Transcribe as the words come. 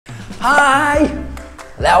Hi!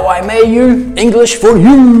 老外美语 English for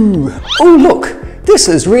you! Oh look, this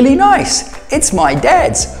is really nice. It's my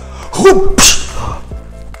dad's.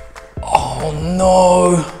 Oh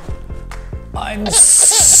no! I'm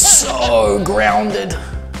so grounded.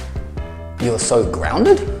 You're so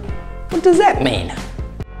grounded? What does that mean?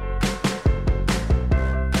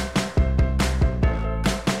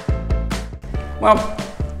 Well,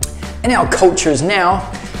 in our cultures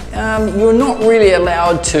now, you're not really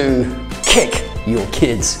allowed to kick your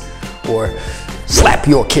kids or slap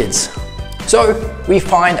your kids. So we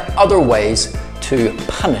find other ways to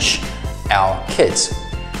punish our kids.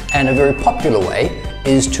 And a very popular way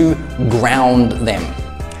is to ground them.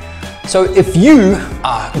 So if you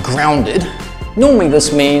are grounded, normally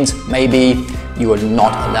this means maybe you are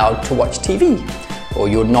not allowed to watch TV, or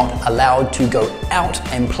you're not allowed to go out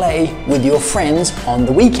and play with your friends on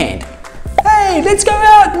the weekend. Hey, let's go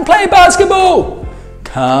out and play basketball!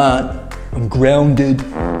 Can't, I'm grounded.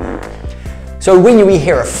 So when we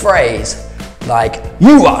hear a phrase like,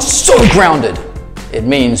 you are so grounded, it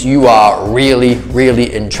means you are really,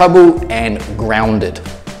 really in trouble and grounded,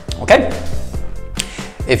 okay?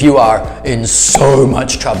 If you are in so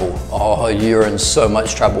much trouble, oh, you're in so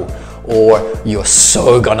much trouble, or you're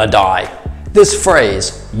so gonna die. This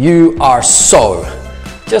phrase, you are so,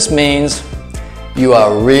 just means you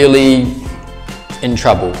are really in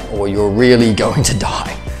trouble or you're really going to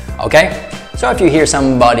die, okay? So if you hear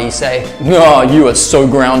somebody say, oh, you are so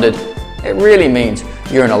grounded, it really means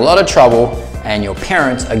you're in a lot of trouble and your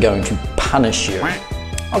parents are going to punish you,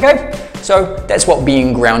 okay? So that's what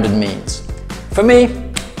being grounded means. For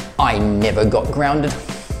me, I never got grounded.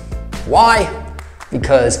 Why?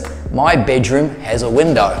 Because my bedroom has a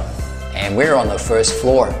window and we're on the first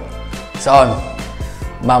floor. So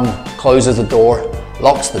Mum closes the door,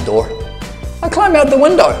 locks the door. I climb out the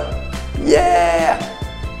window. Yeah!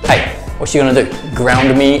 Hey, what's she gonna do?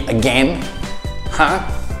 Ground me again? Huh?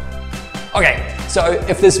 Okay, so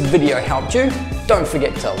if this video helped you, don't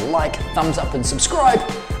forget to like, thumbs up and subscribe,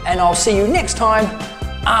 and I'll see you next time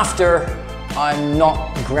after I'm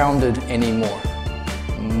not grounded anymore.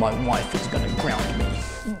 My wife is gonna ground me.